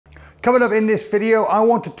Coming up in this video, I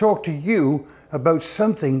want to talk to you about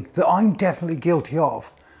something that I'm definitely guilty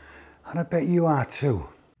of, and I bet you are too.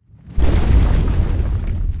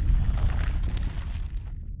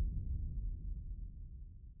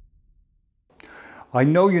 I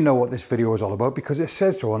know you know what this video is all about because it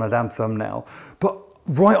says so on a damn thumbnail, but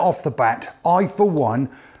right off the bat, I for one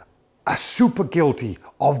are super guilty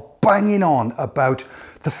of banging on about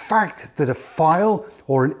the fact that a file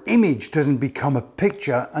or an image doesn't become a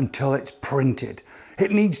picture until it's printed.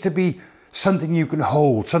 It needs to be something you can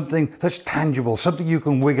hold, something that's tangible, something you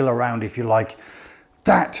can wiggle around if you like.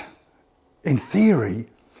 That, in theory,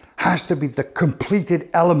 has to be the completed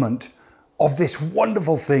element of this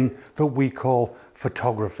wonderful thing that we call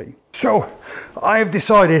photography. So I have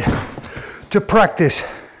decided to practice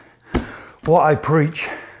what I preach.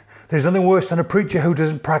 There's nothing worse than a preacher who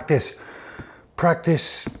doesn't practice.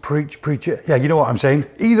 Practice, preach, preacher. Yeah, you know what I'm saying.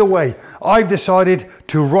 Either way, I've decided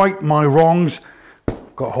to right my wrongs.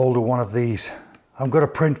 I've got hold of one of these. I'm going to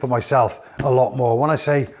print for myself a lot more. When I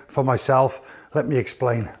say for myself, let me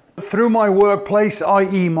explain. Through my workplace,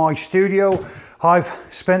 i.e. my studio, I've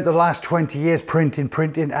spent the last 20 years printing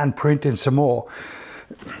and printing some more.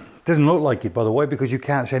 Doesn't look like it, by the way, because you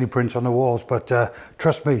can't see any prints on the walls, but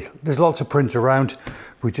trust me, there's lots of prints around.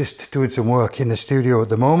 We're just doing some work in the studio at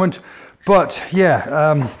the moment. But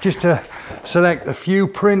yeah, just to select a few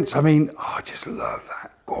prints. I mean, oh, I just love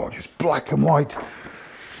that gorgeous black and white.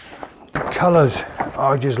 The colours,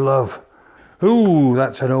 I just love. Ooh,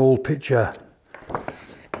 that's an old picture.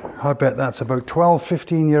 I bet that's about 12,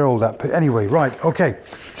 15-year-old. Anyway, right, okay.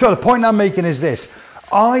 So the point I'm making is this.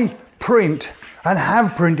 I print and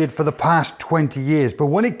have printed for the past 20 years. But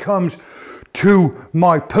when it comes to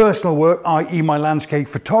my personal work, i.e. my landscape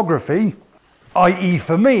photography, i.e.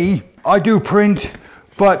 for me, I do print,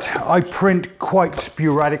 but I print quite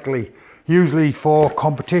sporadically, usually for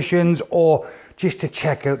competitions or just to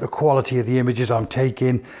check out the quality of the images I'm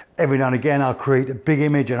taking. Every now and again, I'll create a big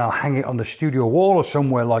image and I'll hang it on the studio wall or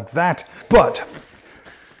somewhere like that. But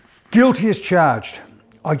guilty as charged.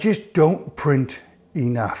 I just don't print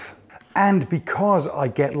enough. And because I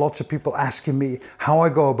get lots of people asking me how I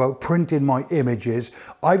go about printing my images,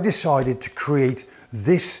 I've decided to create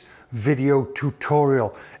this video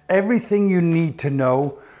tutorial. Everything you need to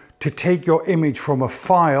know to take your image from a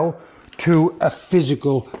file to a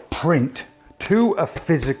physical print.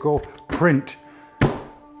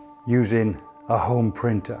 Using a home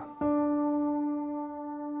printer.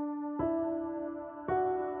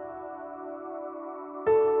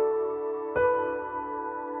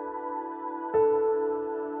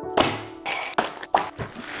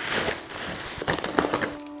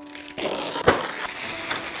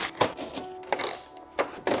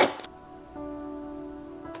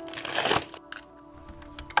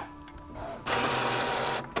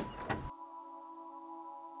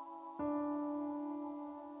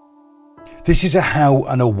 This is a how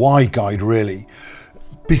and a why guide, really.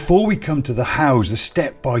 Before we come to the hows, the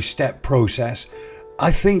step-by-step process, I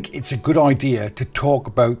think it's a good idea to talk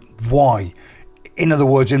about why. In other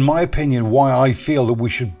words, in my opinion, why I feel that we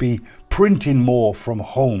should be printing more from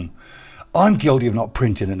home. I'm guilty of not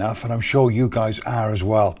printing enough, and I'm sure you guys are as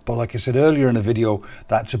well. But like I said earlier in the video,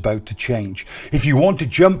 that's about to change. If you want to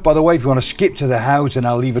jump, by the way, if you want to skip to the hows, then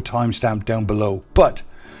I'll leave a timestamp down below. But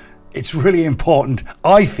it's really important,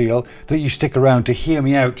 I feel, that you stick around to hear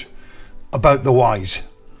me out about the whys.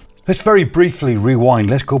 Let's very briefly rewind.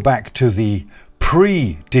 Let's go back to the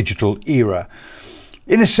pre-digital era.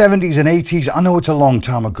 In the 70s and 80s, I know it's a long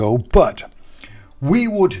time ago, but we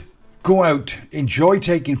would go out, enjoy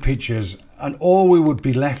taking pictures, and all we would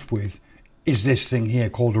be left with is this thing here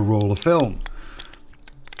called a roll of film,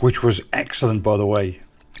 which was excellent, by the way.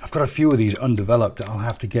 I've got a few of these undeveloped that I'll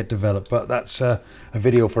have to get developed, but that's a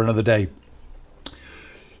video for another day.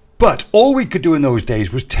 But all we could do in those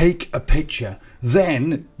days was take a picture.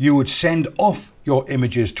 Then you would send off your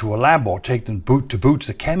images to a lab or take them to Boots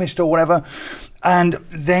the chemist or whatever. And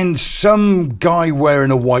then some guy wearing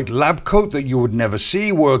a white lab coat that you would never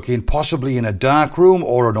see, working possibly in a dark room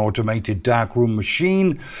or an automated dark room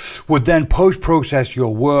machine, would then post-process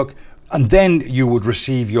your work, and then you would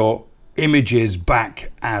receive your images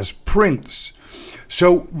back as prints.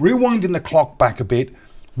 So rewinding the clock back a bit,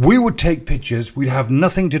 we would take pictures, we'd have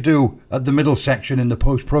nothing to do at the middle section in the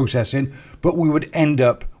post-processing, but we would end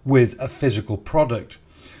up with a physical product.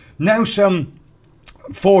 Now some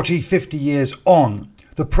 40, 50 years on,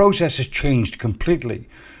 the process has changed completely.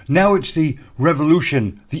 Now it's the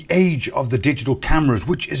revolution, the age of the digital cameras,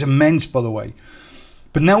 which is immense, by the way.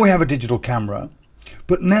 But now we have a digital camera,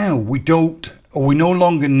 but now we no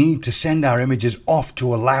longer need to send our images off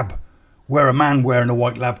to a lab where a man wearing a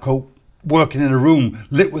white lab coat, working in a room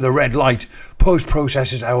lit with a red light,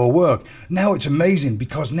 post-processes our work. Now it's amazing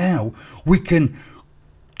because now we can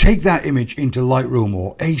take that image into Lightroom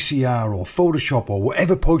or ACR or Photoshop or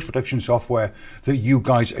whatever post-production software that you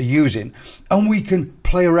guys are using, and we can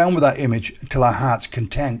play around with that image until our heart's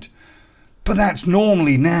content. But that's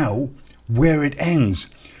normally now where it ends.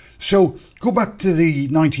 So go back to the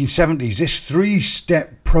 1970s, this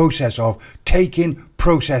three-step process of taking,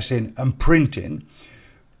 processing and printing.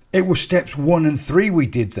 It was steps 1 and 3 we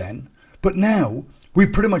did then, but now we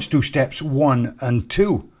pretty much do steps 1 and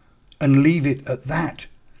 2 and leave it at that.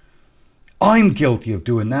 I'm guilty of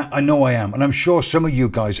doing that. I know I am, and I'm sure some of you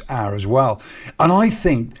guys are as well. And I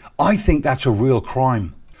think that's a real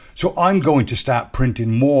crime. So I'm going to start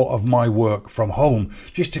printing more of my work from home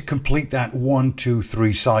just to complete that 1, 2,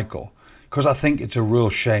 3 cycle, because I think it's a real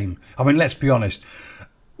shame. I mean, let's be honest.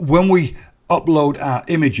 When we upload our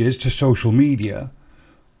images to social media,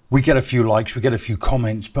 we get a few likes, we get a few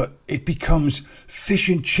comments, but it becomes fish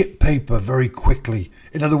and chip paper very quickly.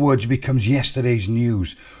 In other words, it becomes yesterday's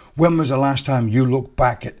news. When was the last time you looked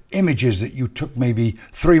back at images that you took maybe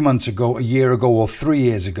 3 months ago, a year ago, or 3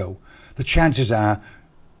 years ago? The chances are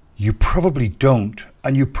you probably don't,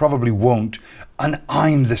 and you probably won't, and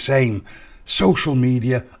I'm the same. Social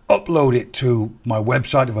media, upload it to my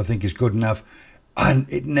website if I think it's good enough, and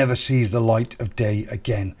it never sees the light of day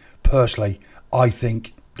again. Personally, I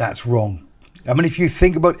think that's wrong. I mean, if you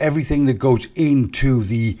think about everything that goes into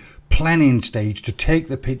the planning stage to take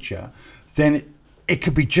the picture, then it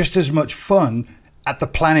could be just as much fun at the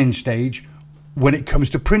planning stage when it comes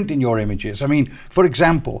to printing your images. I mean, for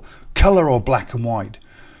example, color or black and white.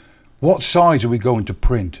 What size are we going to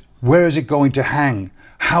print? Where is it going to hang?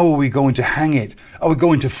 How are we going to hang it? Are we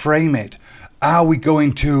going to frame it? Are we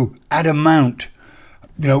going to add a mount?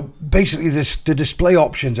 You know, basically the display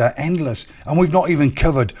options are endless, and we've not even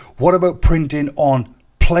covered what about printing on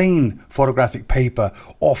plain photographic paper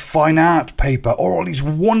or fine art paper or all these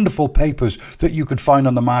wonderful papers that you could find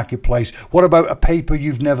on the marketplace. What about a paper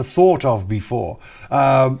you've never thought of before?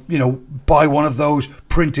 You know, buy one of those,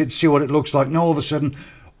 print it, see what it looks like, and all of a sudden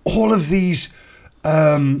all of these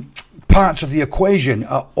parts of the equation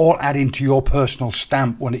are all adding to your personal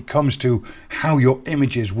stamp when it comes to how your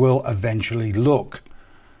images will eventually look.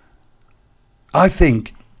 I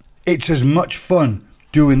think it's as much fun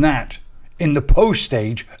doing that in the post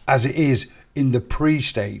stage as it is in the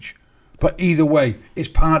pre-stage. But either way, it's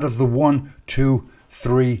part of the 1, 2,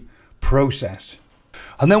 3 process.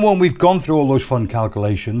 And then when we've gone through all those fun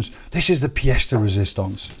calculations, this is the pièce de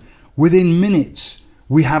résistance. Within minutes,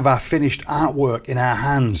 we have our finished artwork in our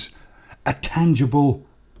hands, a tangible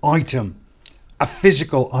item, a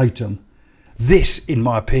physical item. This, in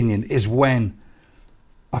my opinion, is when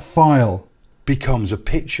a file becomes a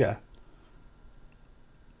picture.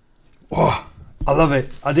 Oh, I love it.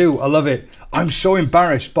 I do. I love it. I'm so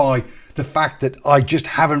embarrassed by the fact that I just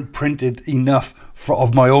haven't printed enough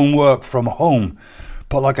of my own work from home.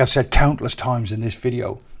 But like I've said countless times in this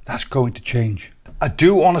video, that's going to change. I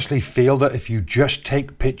do honestly feel that if you just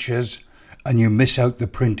take pictures and you miss out the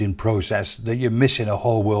printing process, that you're missing a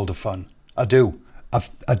whole world of fun. I do.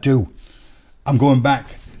 I do. I'm going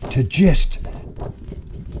back to just...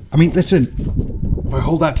 I mean, listen, if I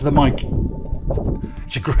hold that to the mic,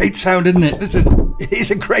 it's a great sound, isn't it? Listen, it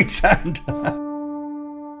is a great sound.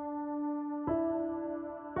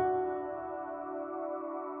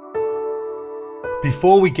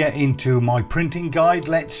 Before we get into my printing guide,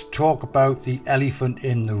 let's talk about the elephant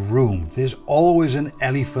in the room. There's always an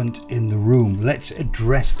elephant in the room. Let's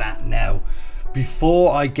address that now,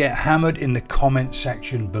 before I get hammered in the comment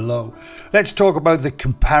section below. Let's talk about the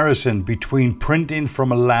comparison between printing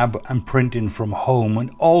from a lab and printing from home.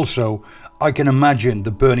 And also, I can imagine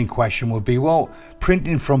the burning question will be, well,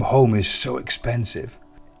 printing from home is so expensive.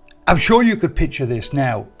 I'm sure you could picture this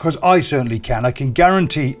now, because I certainly can. I can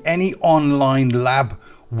guarantee any online lab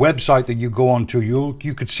website that you go onto,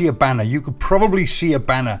 you could see a banner. You could probably see a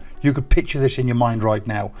banner. You could picture this in your mind right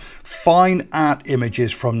now. Fine art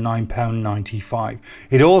images from £9.95.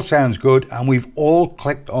 It all sounds good, and we've all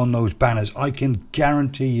clicked on those banners. I can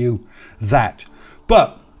guarantee you that.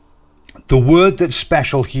 But the word that's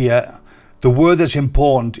special here, the word that's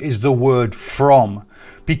important, is the word from.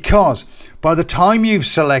 Because by the time you've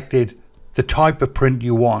selected the type of print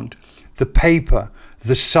you want, the paper,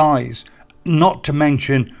 the size, not to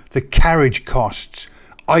mention the carriage costs,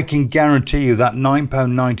 I can guarantee you that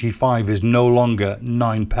 £9.95 is no longer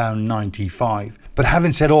 £9.95. But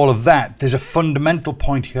having said all of that, there's a fundamental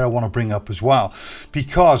point here I want to bring up as well.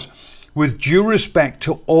 Because with due respect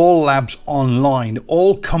to all labs online,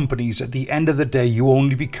 all companies, at the end of the day, you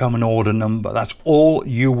only become an order number. That's all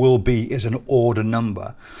you will be, is an order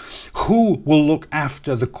number. Who will look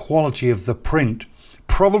after the quality of the print?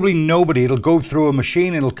 Probably nobody. It'll go through a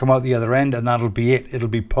machine, it'll come out the other end, and that'll be it. It'll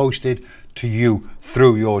be posted to you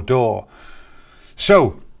through your door.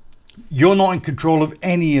 So you're not in control of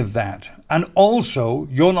any of that. And also,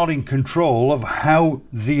 you're not in control of how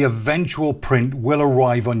the eventual print will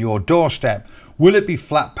arrive on your doorstep. Will it be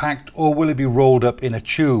flat packed or will it be rolled up in a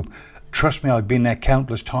tube? Trust me, I've been there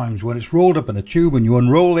countless times when it's rolled up in a tube and you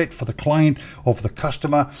unroll it for the client or for the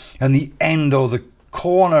customer, and the end or the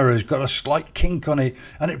corner has got a slight kink on it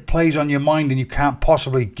and it plays on your mind, and you can't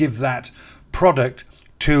possibly give that product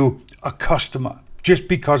to a customer just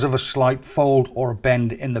because of a slight fold or a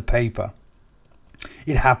bend in the paper.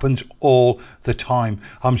 It happens all the time.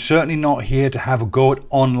 I'm certainly not here to have a go at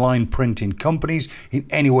online printing companies in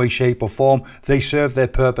any way, shape or form. They serve their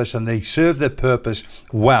purpose and they serve their purpose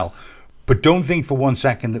well. But don't think for one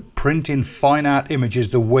second that printing fine art images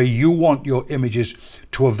the way you want your images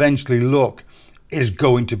to eventually look is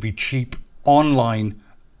going to be cheap online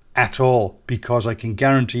at all, because I can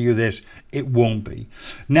guarantee you this, it won't be.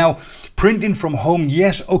 Now, printing from home,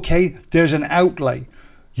 yes, okay, there's an outlay.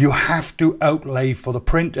 You have to outlay for the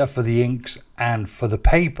printer, for the inks and for the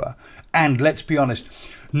paper. And let's be honest,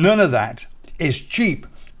 none of that is cheap,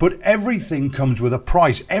 but everything comes with a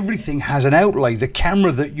price. Everything has an outlay. The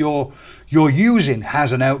camera that you're using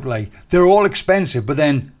has an outlay. They're all expensive, but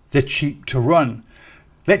then they're cheap to run.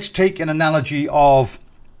 Let's take an analogy of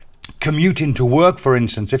commuting to work, for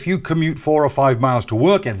instance. If you commute 4 or 5 miles to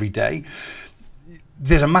work every day,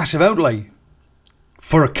 there's a massive outlay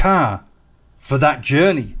for a car for that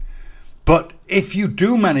journey. But if you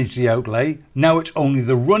do manage the outlay, now it's only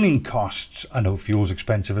the running costs. I know fuel's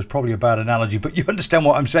expensive, it's probably a bad analogy, but you understand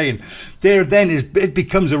what I'm saying. There then it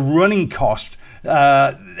becomes a running cost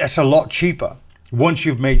that's a lot cheaper once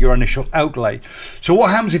you've made your initial outlay. So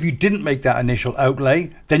what happens if you didn't make that initial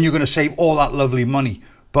outlay? Then you're going to save all that lovely money.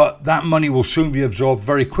 But that money will soon be absorbed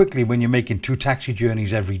very quickly when you're making 2 taxi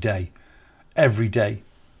journeys every day. Every day.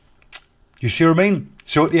 You see what I mean?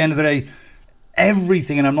 So at the end of the day,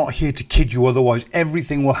 everything, and I'm not here to kid you otherwise,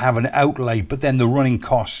 everything will have an outlay, but then the running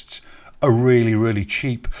costs are really, really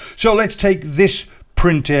cheap. So let's take this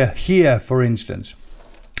printer here, for instance.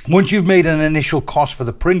 Once you've made an initial cost for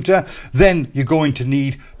the printer, then you're going to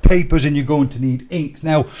need papers and you're going to need ink.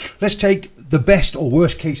 Now, let's take the best or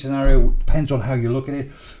worst case scenario, depends on how you look at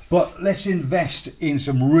it, but let's invest in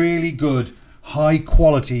some really good, high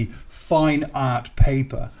quality, fine art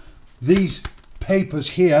paper. These papers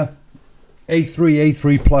here, A3,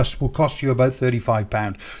 A3 Plus, will cost you about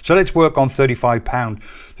 £35. So let's work on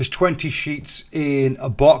 £35. There's 20 sheets in a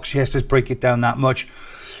box. Yes, let's break it down that much.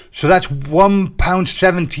 So that's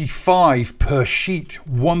 £1.75 per sheet,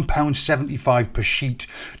 £1.75 per sheet.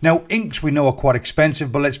 Now, inks we know are quite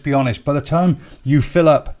expensive, but let's be honest, by the time you fill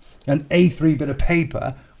up an A3 bit of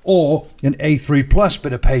paper or an A3 Plus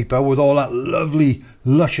bit of paper with all that lovely,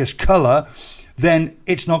 luscious colour, then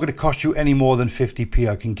it's not going to cost you any more than 50p,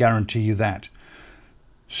 I can guarantee you that.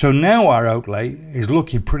 So now our outlay is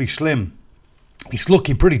looking pretty slim. It's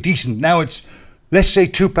looking pretty decent. Now it's, let's say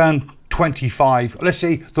 £2.25. Let's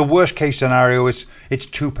say the worst case scenario is it's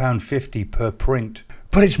 £2.50 per print.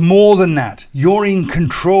 But it's more than that. You're in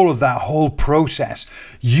control of that whole process.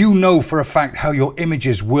 You know for a fact how your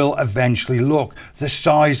images will eventually look, the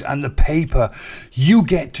size and the paper. You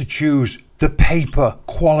get to choose the paper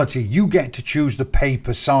quality. You get to choose the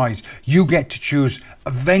paper size. You get to choose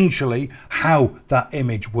eventually how that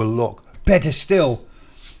image will look. Better still,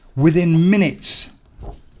 within minutes,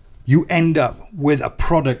 you end up with a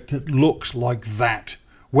product that looks like that,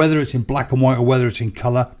 whether it's in black and white or whether it's in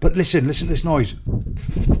color. But listen to this noise.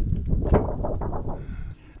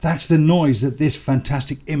 That's the noise that this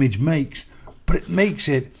fantastic image makes, but it makes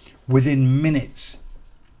it within minutes,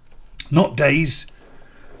 not days,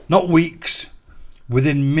 not weeks,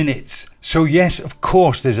 within minutes. So yes, of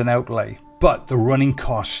course there's an outlay, but the running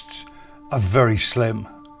costs are very slim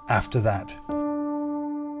after that.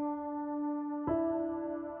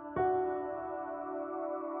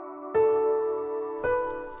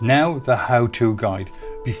 Now the how-to guide.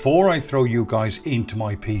 Before I throw you guys into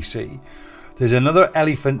my PC, there's another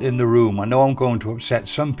elephant in the room. I know I'm going to upset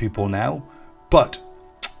some people now, but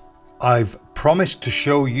I've promised to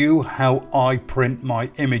show you how I print my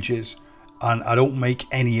images, and I don't make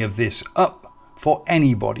any of this up for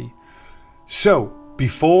anybody. So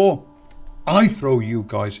before I throw you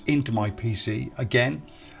guys into my PC again,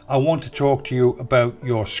 I want to talk to you about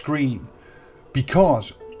your screen,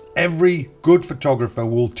 because every good photographer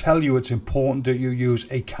will tell you it's important that you use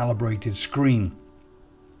a calibrated screen.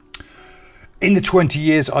 In the 20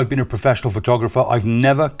 years I've been a professional photographer, I've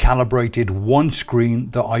never calibrated one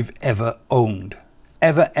screen that I've ever owned.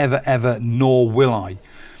 Ever, ever, ever, nor will I.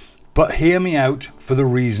 But hear me out for the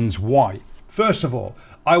reasons why. First of all,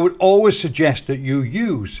 I would always suggest that you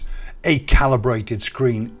use a calibrated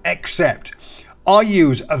screen, except I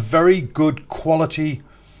use a very good quality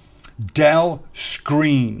Dell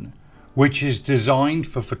screen, which is designed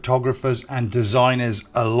for photographers and designers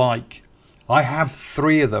alike. I have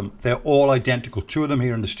 3 of them. They're all identical. 2 of them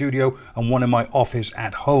here in the studio and 1 in my office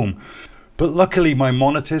at home. But luckily my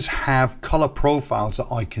monitors have color profiles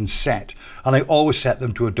that I can set, and I always set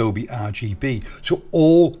them to Adobe RGB. So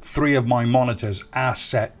all 3 of my monitors are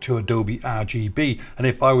set to Adobe RGB. And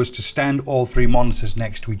if I was to stand all 3 monitors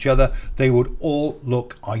next to each other, they would all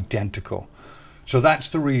look identical. So that's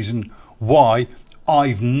the reason why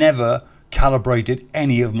I've never calibrated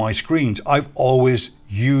any of my screens. I've always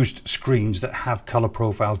used screens that have color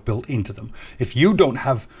profiles built into them. If you don't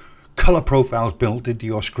have color profiles built into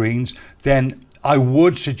your screens, then I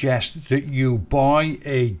would suggest that you buy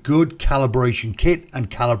a good calibration kit and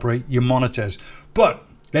calibrate your monitors. But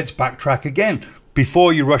let's backtrack again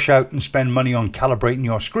before you rush out and spend money on calibrating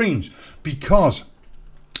your screens, because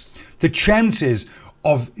the chances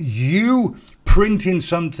of you printing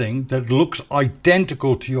something that looks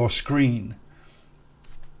identical to your screen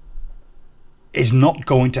is not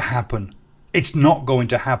going to happen. It's not going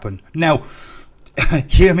to happen. Now,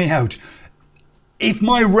 hear me out. If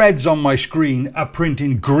my reds on my screen are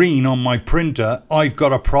printing green on my printer, I've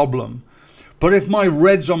got a problem. But if my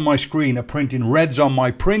reds on my screen are printing reds on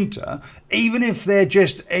my printer, even if they're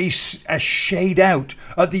just a shade out,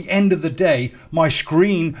 at the end of the day, my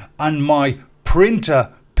screen and my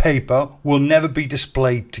printer paper will never be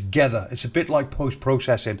displayed together. It's a bit like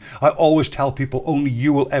post-processing. I always tell people only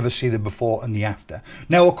you will ever see the before and the after.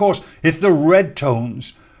 Now, of course, if the red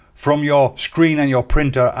tones from your screen and your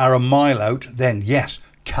printer are a mile out, then yes,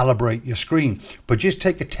 calibrate your screen. But just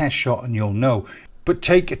take a test shot and you'll know. But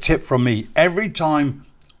take a tip from me. Every time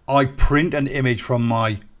I print an image from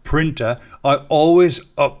my printer, I always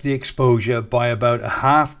up the exposure by about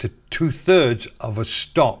 1/2 to 2/3 of a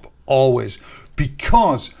stop, always.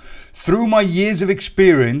 Because through my years of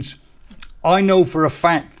experience, I know for a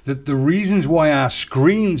fact that the reasons why our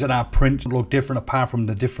screens and our print look different, apart from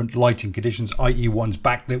the different lighting conditions, i.e. one's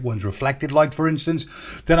backlit, one's reflected light, for instance,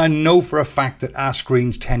 then I know for a fact that our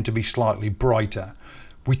screens tend to be slightly brighter.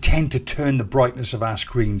 We tend to turn the brightness of our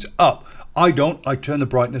screens up. I don't. I turn the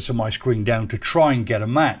brightness of my screen down to try and get a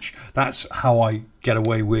match. That's how I get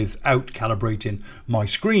away without calibrating my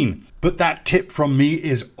screen. But that tip from me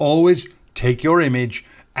is always take your image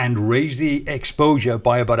and raise the exposure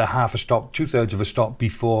by about 1/2 a stop, 2/3 of a stop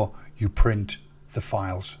before you print the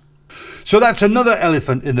files. So that's another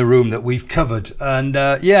elephant in the room that we've covered. And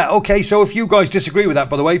yeah, okay, so if you guys disagree with that,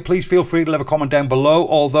 by the way, please feel free to leave a comment down below.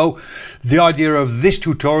 Although the idea of this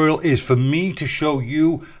tutorial is for me to show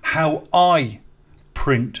you how I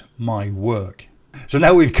print my work. So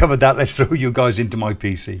now we've covered that, let's throw you guys into my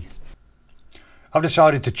PC. I've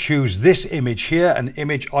decided to choose this image here, an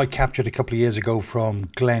image I captured a couple of years ago from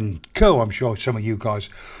Glencoe. I'm sure some of you guys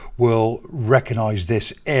will recognize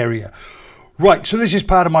this area. Right, so this is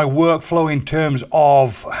part of my workflow in terms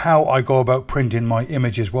of how I go about printing my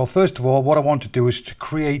images. Well, first of all, what I want to do is to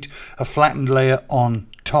create a flattened layer on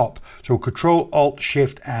top. So Control, Alt,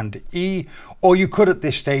 Shift and E, or you could at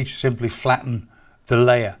this stage simply flatten the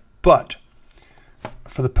layer. But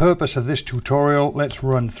for the purpose of this tutorial, let's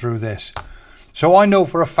run through this. So I know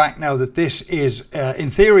for a fact now that this is, in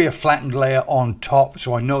theory, a flattened layer on top.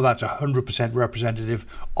 So I know that's 100% representative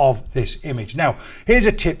of this image. Now, here's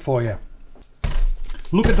a tip for you.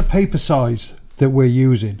 Look at the paper size that we're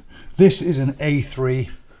using. This is an A3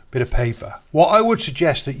 bit of paper. What I would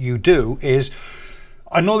suggest that you do is,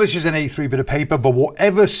 I know this is an A3 bit of paper, but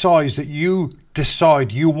whatever size that you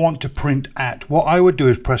decide you want to print at, what I would do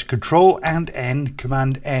is press Control and N,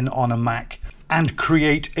 Command N on a Mac, and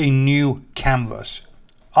create a new canvas.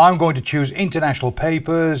 I'm going to choose International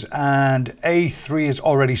Papers, and A3 is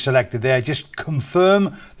already selected there. Just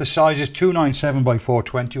confirm the size is 297 by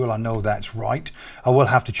 420. Well, I know that's right. I will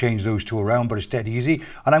have to change those two around, but it's dead easy.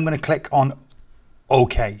 And I'm going to click on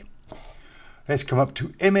OK. Let's come up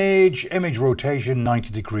to image rotation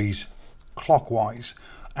 90 degrees clockwise.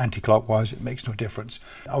 Anti-clockwise, it makes no difference.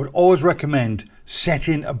 I would always recommend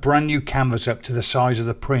setting a brand new canvas up to the size of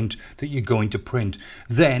the print that you're going to print.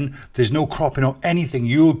 Then there's no cropping or anything.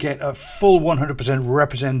 You'll get a full 100%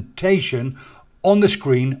 representation on the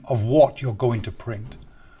screen of what you're going to print.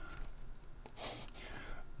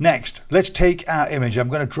 Next, let's take our image. I'm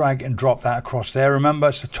going to drag and drop that across there. Remember,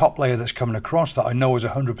 it's the top layer that's coming across that I know is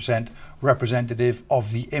 100% representative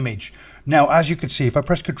of the image. Now, as you can see, if I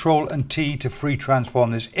press Ctrl and T to free transform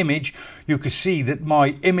this image, you can see that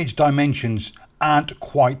my image dimensions aren't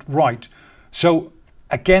quite right. So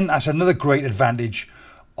again, that's another great advantage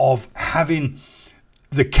of having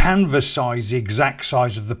the canvas size, the exact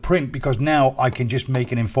size of the print, because now I can just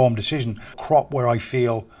make an informed decision, crop where I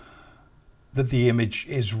feel that the image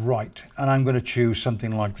is right. And I'm going to choose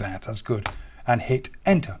something like that. That's good. And hit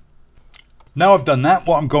enter. Now I've done that,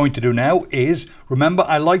 what I'm going to do now is, remember,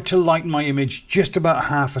 I like to lighten my image just about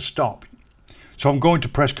half a stop. So I'm going to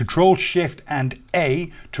press Ctrl Shift and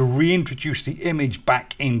A to reintroduce the image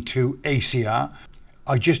back into ACR.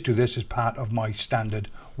 I just do this as part of my standard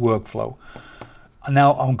workflow. And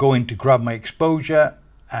now I'm going to grab my exposure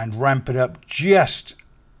and ramp it up just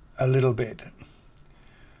a little bit.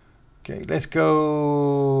 Okay, let's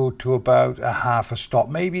go to about a half a stop,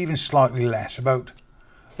 maybe even slightly less, about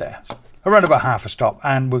there, around about half a stop,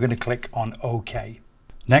 and we're going to click on OK.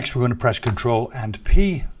 Next, we're going to press Ctrl and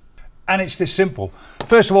P, and it's this simple.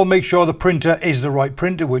 First of all, make sure the printer is the right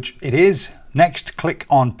printer, which it is. Next, click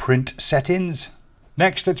on Print Settings.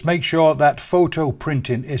 Next, let's make sure that photo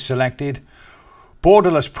printing is selected.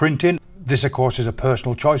 Borderless printing, this of course is a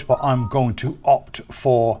personal choice, but I'm going to opt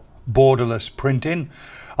for borderless printing.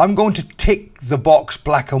 I'm going to tick the box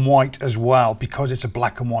black and white as well because it's a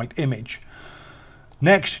black and white image.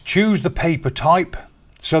 Next, choose the paper type.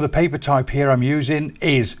 So the paper type here I'm using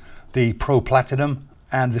is the Pro Platinum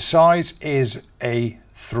and the size is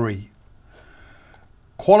A3.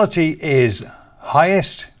 Quality is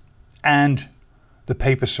highest and the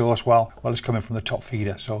paper source, well, it's coming from the top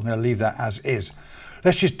feeder, so I'm going to leave that as is.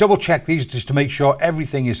 Let's just double check these just to make sure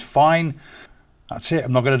everything is fine. That's it.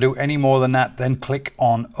 I'm not going to do any more than that. Then click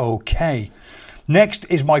on OK. Next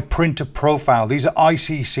is my printer profile. These are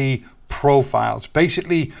ICC profiles.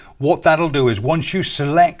 Basically, what that'll do is once you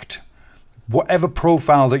select whatever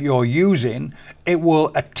profile that you're using, it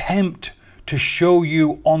will attempt to show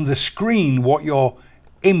you on the screen what your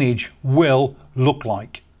image will look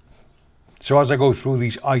like. So as I go through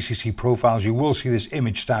these ICC profiles, you will see this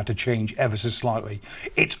image start to change ever so slightly.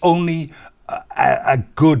 It's only a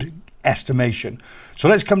good estimation. So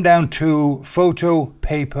let's come down to Photo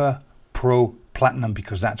Paper Pro Platinum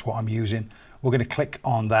because that's what I'm using. We're going to click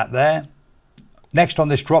on that there. Next on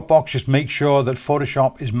this drop box, just make sure that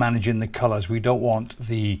Photoshop is managing the colors. We don't want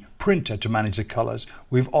the printer to manage the colors.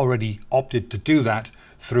 We've already opted to do that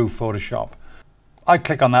through Photoshop. I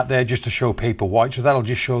click on that there just to show paper white, so that'll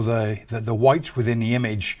just show the whites within the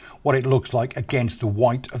image, what it looks like against the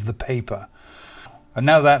white of the paper. And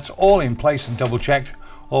now that's all in place and double checked,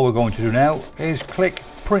 all we're going to do now is click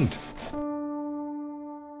print.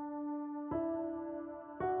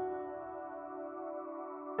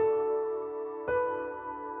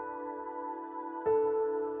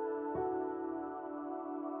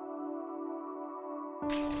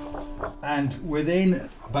 And within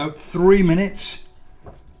about 3 minutes,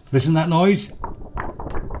 listen to that noise.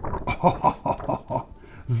 Oh,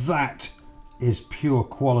 that is pure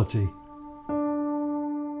quality.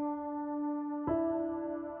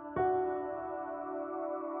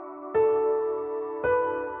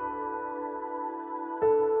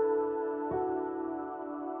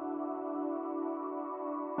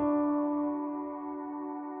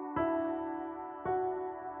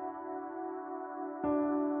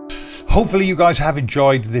 Hopefully you guys have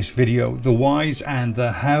enjoyed this video, the whys and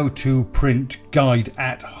the how to print guide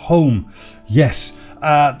at home. Yes,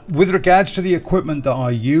 with regards to the equipment that I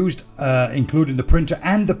used, including the printer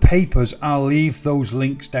and the papers, I'll leave those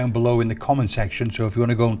links down below in the comment section. So if you want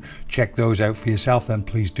to go and check those out for yourself, then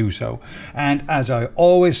please do so. And as I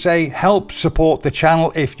always say, help support the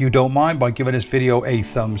channel if you don't mind by giving this video a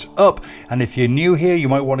thumbs up. And if you're new here, you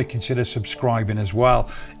might want to consider subscribing as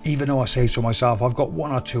well. Even though I say so myself, I've got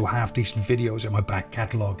 1 or 2 half decent videos in my back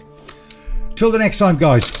catalogue. Till the next time,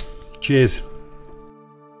 guys. Cheers.